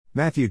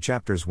Matthew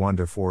chapters 1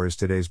 to 4 is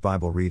today's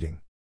Bible reading.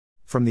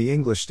 From the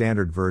English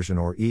Standard Version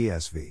or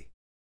ESV.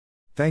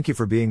 Thank you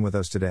for being with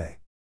us today.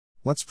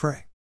 Let's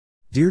pray.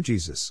 Dear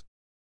Jesus,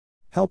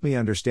 help me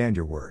understand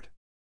your word.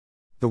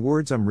 The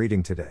words I'm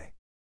reading today.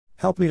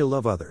 Help me to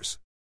love others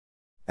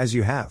as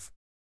you have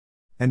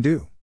and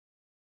do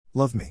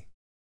love me.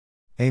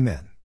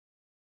 Amen.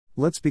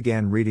 Let's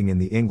begin reading in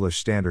the English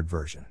Standard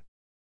Version.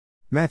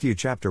 Matthew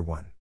chapter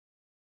 1.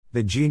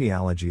 The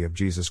Genealogy of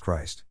Jesus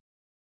Christ.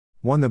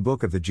 1. The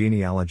book of the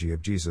genealogy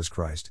of Jesus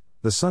Christ,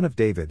 the son of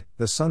David,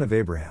 the son of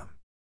Abraham.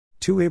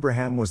 2.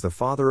 Abraham was the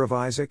father of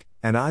Isaac,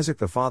 and Isaac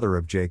the father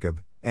of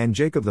Jacob, and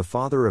Jacob the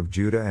father of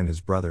Judah and his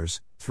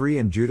brothers. 3.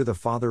 And Judah the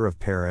father of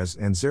Perez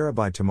and Zerah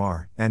by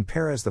Tamar, and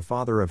Perez the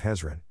father of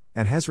Hezron,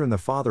 and Hezron the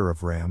father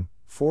of Ram.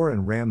 4.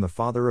 And Ram the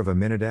father of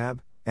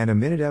Amminadab, and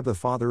Amminadab the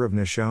father of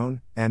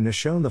Nahshon, and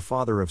Nahshon the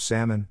father of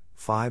Salmon.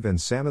 5.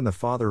 And Salmon the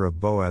father of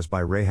Boaz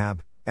by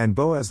Rahab, and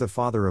Boaz the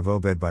father of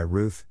Obed by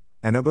Ruth,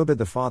 and Obed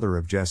the father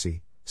of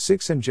Jesse.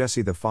 6. And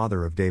Jesse the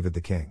father of David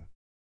the king.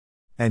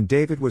 And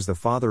David was the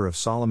father of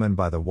Solomon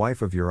by the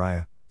wife of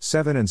Uriah.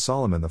 7. And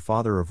Solomon the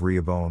father of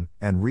Rehoboam,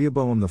 and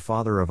Rehoboam the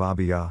father of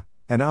Abijah,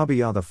 and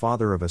Abijah the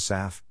father of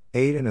Asaph.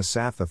 8. And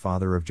Asaph the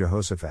father of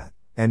Jehoshaphat,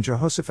 and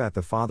Jehoshaphat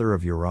the father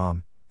of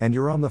Joram, and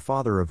Joram the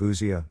father of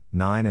Uzziah.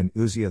 9. And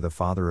Uzziah the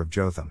father of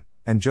Jotham,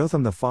 and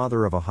Jotham the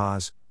father of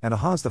Ahaz, and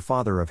Ahaz the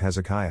father of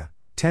Hezekiah.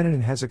 10.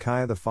 And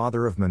Hezekiah the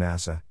father of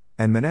Manasseh,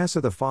 and Manasseh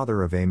the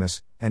father of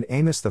Amos, and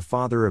Amos the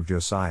father of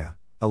Josiah.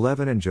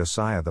 11. And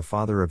Josiah the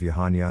father of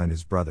Jechoniah and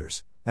his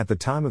brothers, at the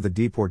time of the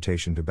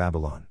deportation to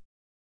Babylon.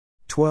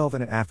 12.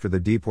 And after the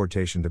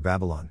deportation to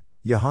Babylon,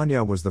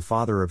 Jechoniah was the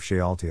father of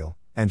Shealtiel,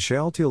 and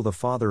Shealtiel the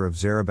father of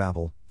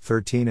Zerubbabel.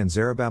 13. And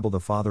Zerubbabel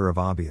the father of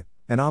Abiud,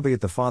 and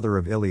Abiud the father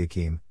of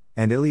Eliakim,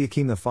 and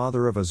Eliakim the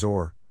father of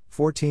Azor.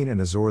 14. And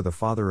Azor the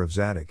father of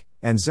Zadok,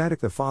 and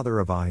Zadok the father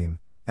of Ahim,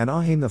 and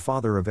Ahim the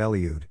father of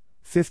Eliud.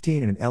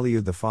 15. And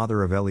Eliud the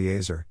father of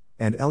Eleazar,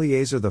 and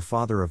Eleazar the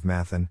father of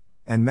Mathan,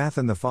 and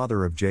Mathan the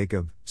father of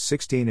Jacob.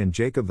 16. And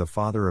Jacob the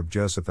father of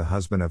Joseph the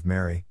husband of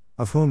Mary,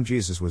 of whom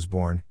Jesus was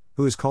born,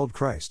 who is called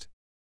Christ.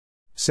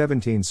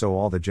 17. So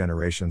all the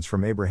generations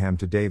from Abraham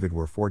to David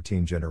were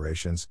 14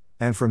 generations,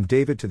 and from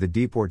David to the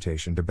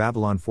deportation to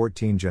Babylon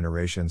 14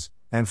 generations,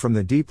 and from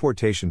the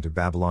deportation to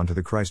Babylon to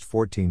the Christ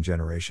 14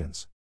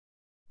 generations.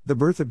 The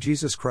birth of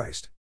Jesus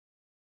Christ.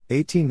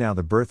 18. Now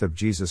the birth of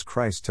Jesus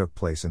Christ took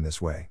place in this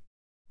way.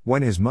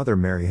 When his mother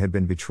Mary had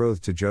been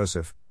betrothed to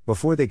Joseph,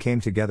 before they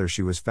came together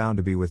she was found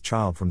to be with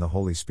child from the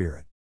Holy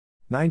Spirit.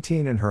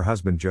 19. And her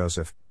husband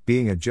Joseph,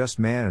 being a just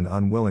man and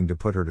unwilling to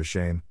put her to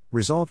shame,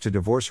 resolved to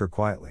divorce her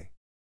quietly.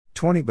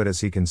 20. But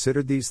as he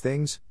considered these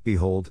things,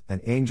 behold,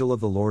 an angel of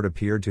the Lord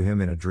appeared to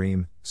him in a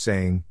dream,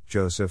 saying,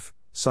 Joseph,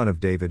 son of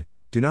David,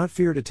 do not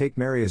fear to take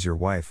Mary as your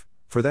wife,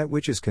 for that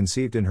which is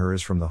conceived in her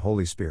is from the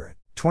Holy Spirit.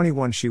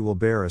 21. She will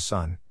bear a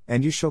son,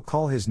 and you shall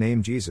call his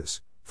name Jesus,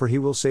 for he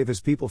will save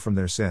his people from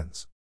their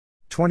sins.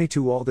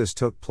 22. All this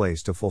took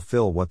place to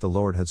fulfill what the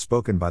Lord had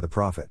spoken by the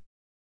prophet.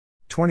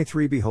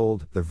 23.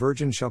 Behold, the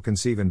virgin shall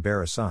conceive and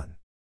bear a son,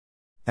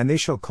 and they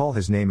shall call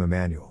his name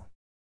Emmanuel,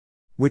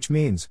 which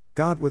means,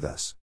 God with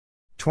us.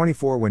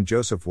 24. When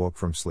Joseph woke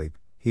from sleep,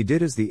 he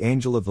did as the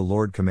angel of the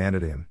Lord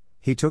commanded him,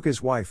 he took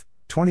his wife.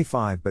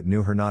 25. But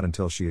knew her not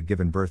until she had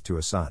given birth to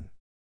a son,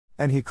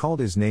 and he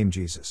called his name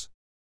Jesus.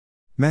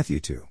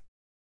 Matthew 2.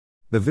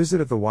 The visit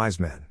of the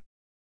wise men.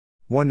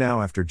 1.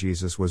 Now after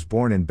Jesus was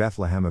born in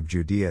Bethlehem of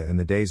Judea in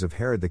the days of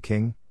Herod the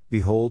king,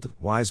 behold,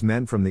 wise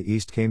men from the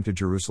east came to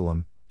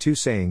Jerusalem, 2.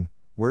 Saying,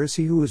 Where is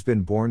he who has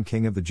been born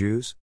King of the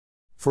Jews?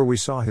 For we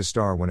saw his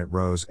star when it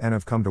rose and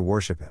have come to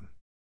worship him.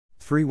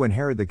 3. When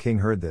Herod the king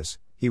heard this,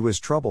 he was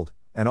troubled,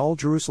 and all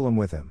Jerusalem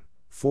with him.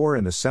 4.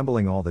 And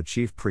assembling all the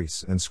chief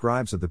priests and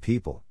scribes of the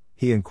people,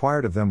 he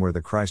inquired of them where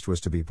the Christ was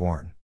to be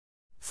born.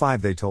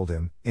 5. They told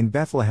him, In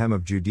Bethlehem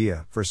of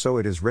Judea, for so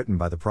it is written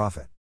by the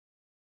prophet.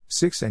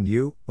 6. And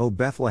you, O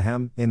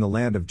Bethlehem, in the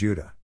land of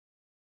Judah,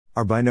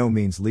 are by no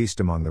means least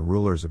among the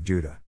rulers of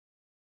Judah.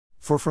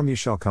 For from you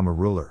shall come a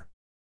ruler,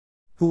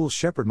 who will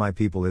shepherd my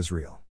people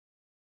Israel.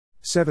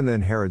 7.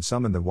 Then Herod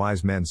summoned the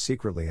wise men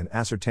secretly and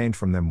ascertained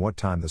from them what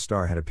time the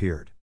star had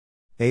appeared.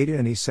 8.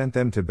 And he sent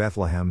them to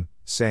Bethlehem,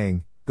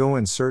 saying, Go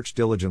and search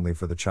diligently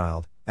for the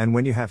child, and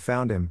when you have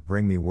found him,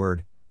 bring me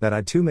word, that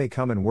I too may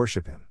come and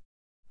worship him.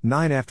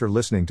 9. After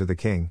listening to the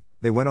king,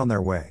 they went on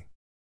their way.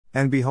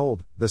 And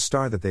behold, the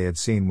star that they had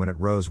seen when it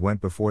rose went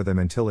before them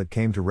until it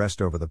came to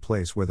rest over the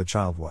place where the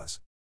child was.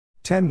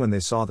 10. When they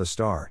saw the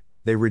star,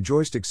 they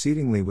rejoiced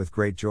exceedingly with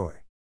great joy.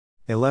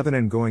 11.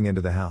 And going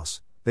into the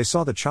house, they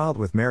saw the child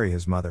with Mary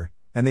his mother,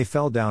 and they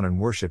fell down and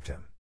worshipped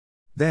him.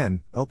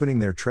 Then, opening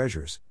their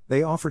treasures,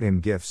 they offered him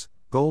gifts,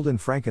 gold and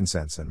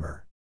frankincense and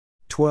myrrh.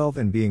 12.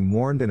 And being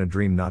warned in a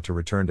dream not to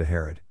return to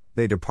Herod,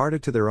 they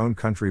departed to their own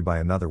country by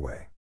another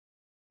way.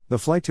 The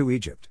flight to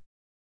Egypt.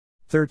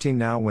 13.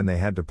 Now when they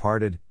had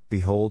departed,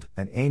 behold,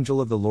 an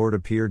angel of the Lord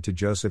appeared to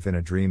Joseph in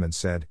a dream and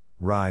said,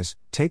 Rise,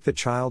 take the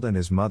child and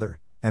his mother,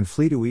 and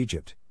flee to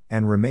Egypt,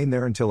 and remain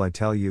there until I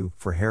tell you,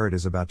 for Herod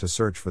is about to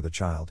search for the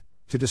child,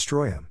 to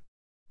destroy him.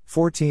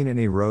 14 And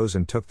he rose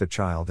and took the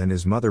child and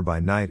his mother by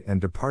night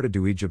and departed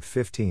to Egypt.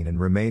 15 And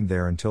remained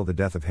there until the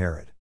death of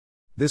Herod.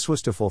 This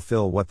was to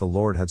fulfill what the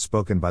Lord had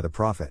spoken by the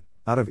prophet,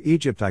 Out of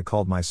Egypt I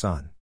called my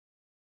son.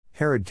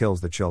 Herod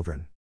kills the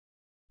children.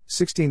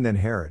 16 Then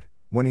Herod,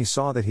 when he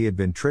saw that he had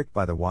been tricked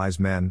by the wise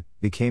men,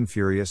 became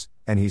furious,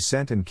 and he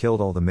sent and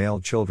killed all the male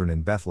children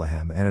in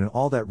Bethlehem and in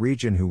all that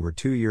region who were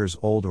 2 years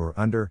old or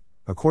under,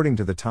 according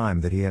to the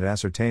time that he had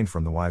ascertained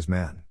from the wise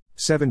men.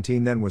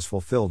 17 Then was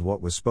fulfilled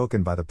what was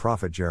spoken by the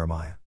prophet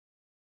Jeremiah.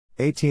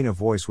 18 A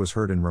voice was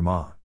heard in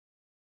Ramah,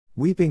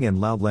 weeping and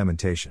loud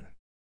lamentation.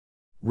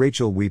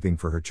 Rachel weeping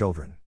for her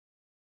children.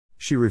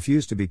 She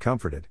refused to be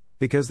comforted,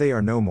 because they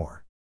are no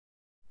more.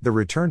 The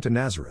return to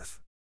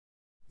Nazareth.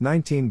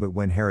 19 But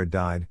when Herod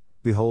died,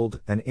 behold,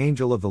 an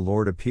angel of the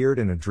Lord appeared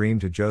in a dream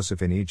to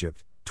Joseph in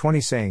Egypt.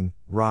 20 Saying,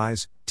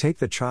 Rise, take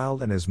the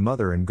child and his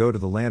mother and go to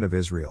the land of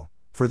Israel,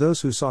 for those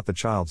who sought the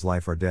child's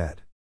life are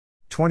dead.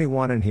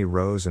 21 And he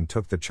rose and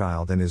took the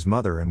child and his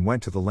mother and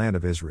went to the land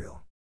of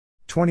Israel.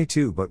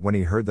 22 But when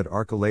he heard that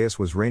Archelaus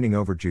was reigning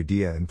over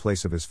Judea in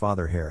place of his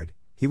father Herod,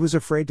 he was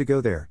afraid to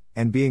go there,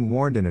 and being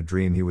warned in a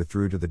dream he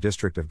withdrew to the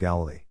district of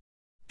Galilee.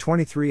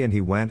 23 And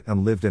he went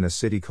and lived in a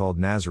city called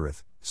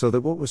Nazareth, so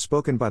that what was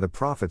spoken by the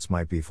prophets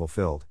might be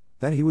fulfilled,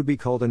 that he would be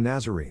called a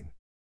Nazarene.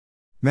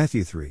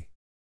 Matthew 3.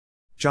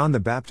 John the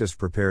Baptist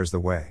prepares the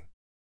way.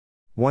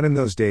 1 In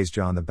those days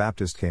John the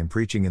Baptist came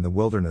preaching in the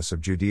wilderness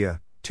of Judea,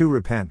 2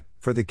 Repent,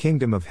 for the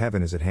kingdom of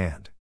heaven is at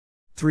hand.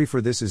 3 For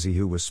this is he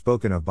who was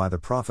spoken of by the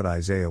prophet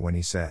Isaiah when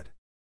he said,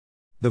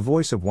 The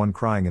voice of one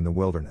crying in the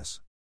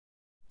wilderness,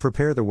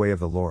 Prepare the way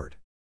of the Lord.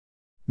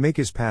 Make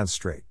his paths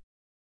straight.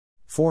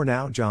 4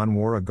 Now John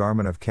wore a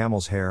garment of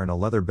camel's hair and a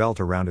leather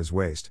belt around his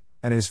waist,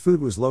 and his food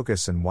was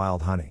locusts and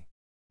wild honey.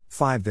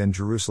 5 Then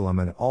Jerusalem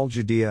and all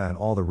Judea and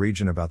all the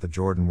region about the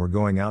Jordan were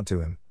going out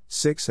to him.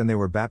 6 And they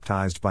were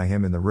baptized by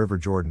him in the river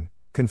Jordan,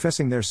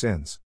 confessing their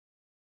sins.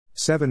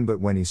 7 But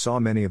when he saw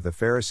many of the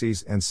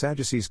Pharisees and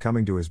Sadducees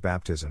coming to his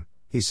baptism,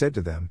 he said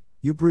to them,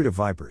 You brood of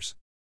vipers!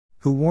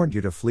 Who warned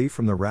you to flee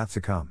from the wrath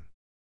to come?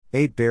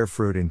 8 Bear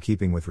fruit in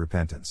keeping with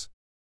repentance.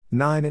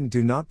 9 And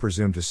do not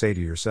presume to say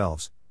to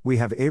yourselves, We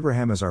have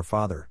Abraham as our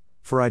father,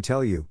 for I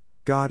tell you,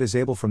 God is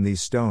able from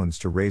these stones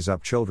to raise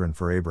up children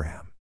for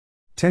Abraham.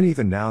 10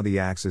 Even now the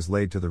axe is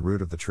laid to the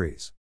root of the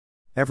trees.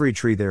 Every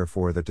tree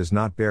therefore that does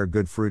not bear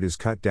good fruit is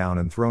cut down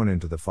and thrown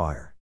into the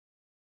fire.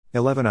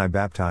 11 I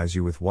baptize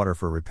you with water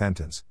for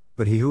repentance,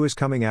 but he who is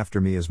coming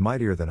after me is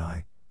mightier than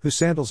I, whose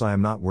sandals I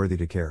am not worthy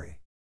to carry.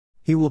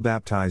 He will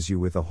baptize you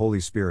with the Holy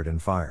Spirit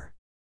and fire.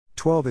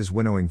 12 His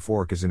winnowing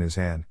fork is in his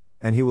hand,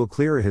 and he will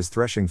clear his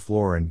threshing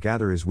floor and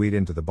gather his wheat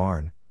into the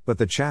barn, but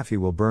the chaff he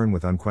will burn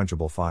with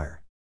unquenchable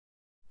fire.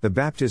 The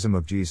baptism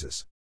of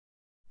Jesus.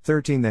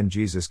 13 Then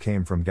Jesus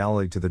came from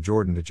Galilee to the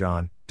Jordan to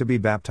John, to be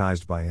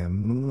baptized by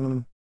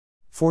him.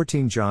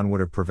 14 John would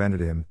have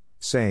prevented him,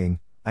 saying,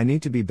 I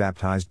need to be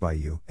baptized by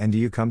you, and do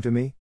you come to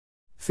me?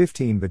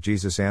 15 But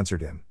Jesus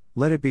answered him,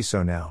 Let it be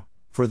so now,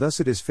 for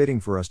thus it is fitting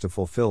for us to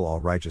fulfill all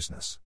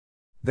righteousness.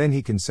 Then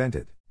he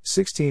consented.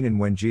 16 And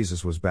when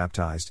Jesus was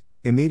baptized,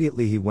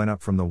 immediately he went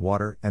up from the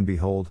water, and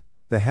behold,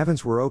 the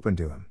heavens were opened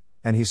to him,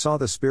 and he saw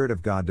the Spirit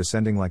of God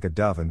descending like a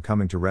dove and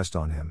coming to rest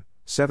on him.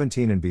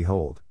 17 And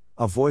behold,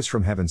 a voice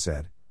from heaven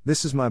said,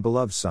 This is my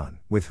beloved Son,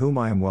 with whom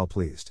I am well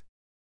pleased.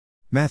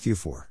 Matthew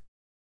 4.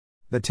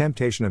 The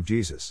temptation of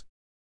Jesus.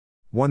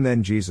 1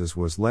 Then Jesus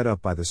was led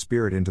up by the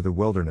Spirit into the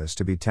wilderness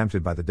to be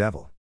tempted by the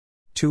devil.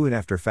 2 And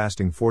after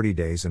fasting 40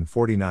 days and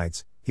 40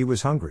 nights, he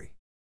was hungry.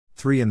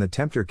 3 And the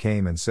tempter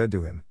came and said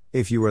to him,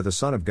 If you are the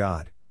Son of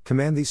God,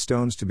 command these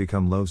stones to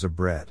become loaves of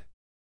bread.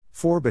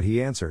 4 But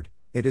he answered,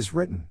 It is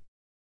written,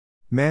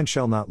 Man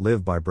shall not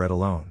live by bread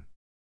alone,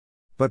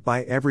 but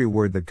by every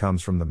word that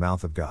comes from the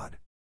mouth of God.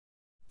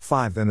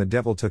 5 Then the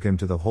devil took him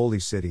to the holy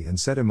city and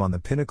set him on the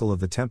pinnacle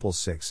of the temple.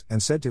 6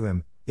 And said to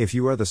him, If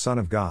you are the Son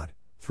of God,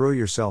 throw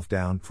yourself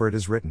down, for it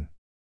is written,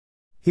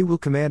 He will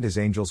command His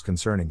angels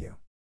concerning you,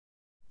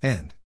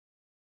 and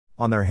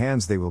on their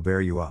hands they will bear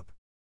you up,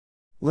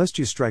 lest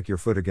you strike your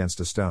foot against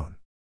a stone.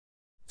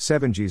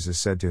 7 Jesus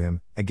said to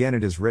him, Again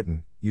it is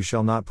written, You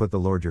shall not put the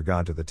Lord your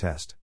God to the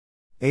test.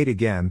 8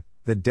 Again,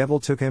 the devil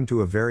took him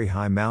to a very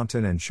high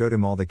mountain and showed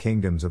him all the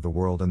kingdoms of the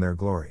world and their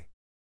glory.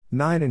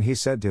 9 And he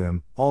said to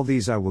him, All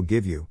these I will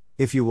give you,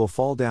 if you will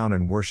fall down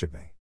and worship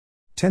me.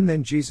 10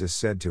 Then Jesus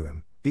said to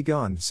him,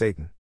 Begone,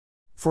 Satan.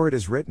 For it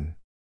is written,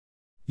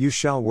 You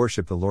shall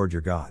worship the Lord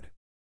your God,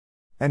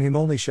 and him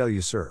only shall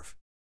you serve.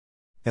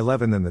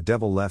 11 Then the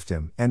devil left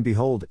him, and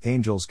behold,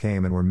 angels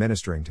came and were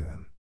ministering to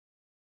him.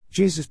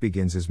 Jesus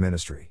begins his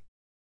ministry.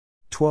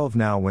 12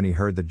 Now when he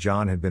heard that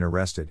John had been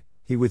arrested,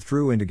 he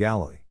withdrew into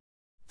Galilee.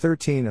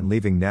 13 And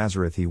leaving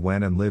Nazareth he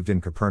went and lived in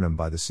Capernaum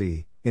by the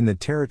sea, in the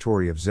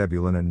territory of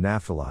Zebulun and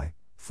Naphtali.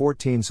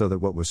 14 So that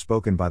what was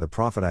spoken by the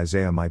prophet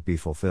Isaiah might be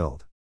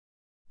fulfilled.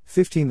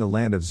 15 The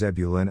land of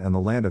Zebulun and the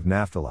land of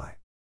Naphtali.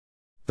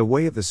 The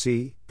way of the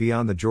sea,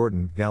 beyond the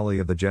Jordan, Galilee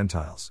of the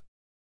Gentiles.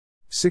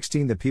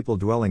 16 The people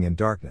dwelling in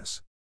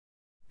darkness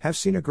have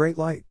seen a great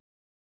light.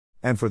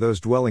 And for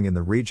those dwelling in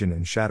the region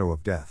and shadow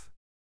of death,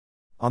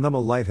 On them a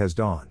light has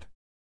dawned.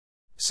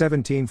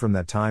 17 From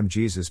that time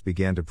Jesus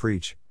began to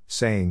preach,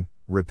 saying,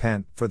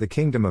 Repent, for the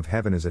kingdom of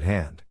heaven is at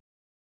hand.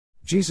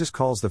 Jesus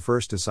calls the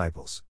first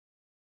disciples.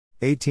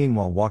 18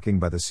 While walking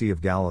by the Sea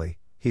of Galilee,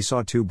 he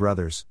saw two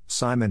brothers,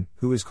 Simon,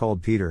 who is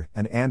called Peter,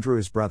 and Andrew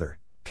his brother,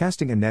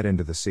 casting a net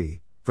into the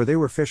sea, for they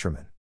were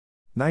fishermen.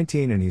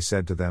 19 And he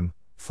said to them,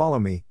 Follow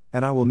me,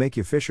 and I will make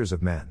you fishers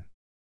of men.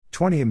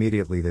 20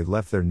 Immediately they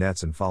left their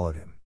nets and followed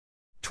him.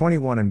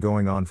 21 And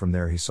going on from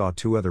there he saw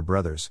two other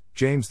brothers,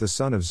 James the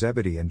son of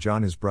Zebedee and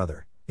John his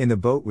brother, in the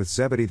boat with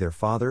Zebedee their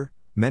father,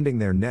 mending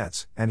their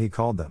nets, and he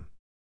called them.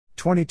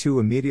 22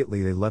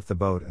 Immediately they left the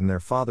boat and their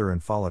father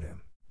and followed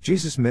him.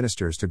 Jesus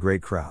ministers to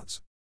great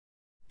crowds.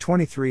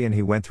 23 And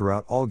he went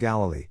throughout all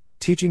Galilee,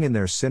 teaching in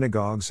their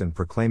synagogues and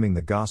proclaiming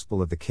the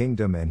gospel of the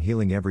kingdom and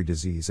healing every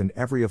disease and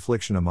every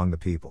affliction among the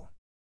people.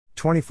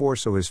 24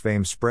 So his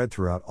fame spread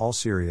throughout all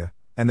Syria,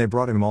 and they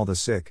brought him all the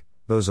sick,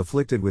 those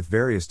afflicted with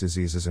various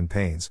diseases and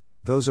pains,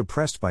 those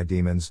oppressed by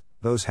demons,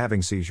 those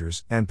having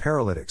seizures, and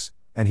paralytics,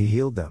 and he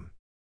healed them.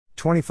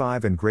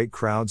 25 And great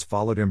crowds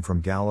followed him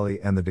from Galilee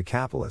and the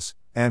Decapolis,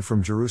 and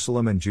from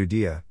Jerusalem and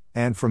Judea,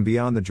 and from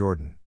beyond the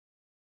Jordan.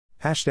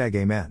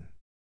 #Amen.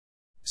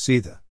 See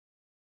the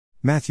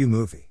Matthew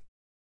movie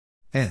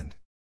and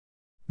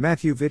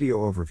Matthew video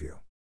overview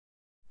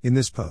in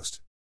this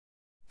post.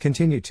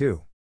 Continue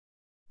to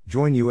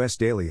join us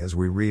daily as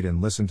we read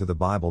and listen to the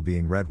Bible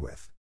being read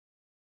with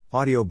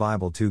Audio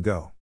Bible 2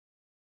 Go.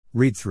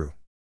 Read through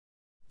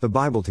the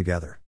Bible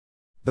together.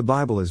 The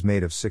Bible is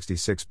made of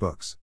 66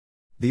 books.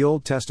 The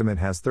Old Testament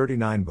has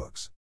 39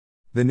 books.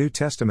 The New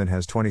Testament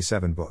has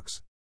 27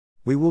 books.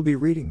 We will be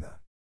reading the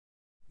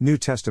New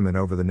Testament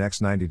over the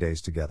next 90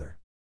 days together.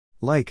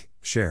 Like,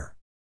 share,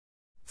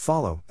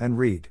 follow, and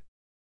read.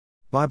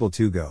 Bible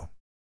 2 Go.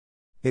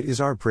 It is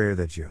our prayer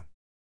that you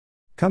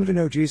come to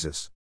know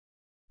Jesus,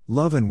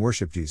 love and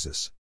worship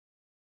Jesus,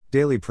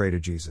 daily pray to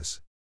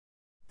Jesus,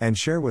 and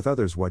share with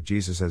others what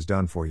Jesus has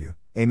done for you.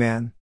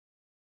 Amen.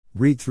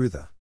 Read through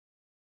the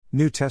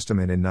New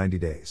Testament in 90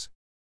 days.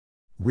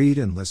 Read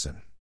and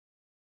listen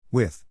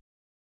with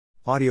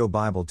Audio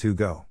Bible 2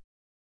 Go.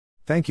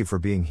 Thank you for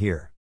being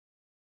here,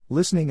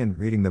 listening and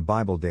reading the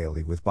Bible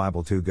daily with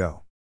Bible 2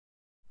 Go.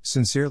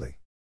 Sincerely,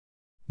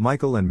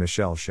 Michael and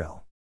Michelle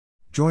Shell.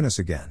 Join us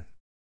again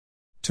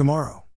tomorrow.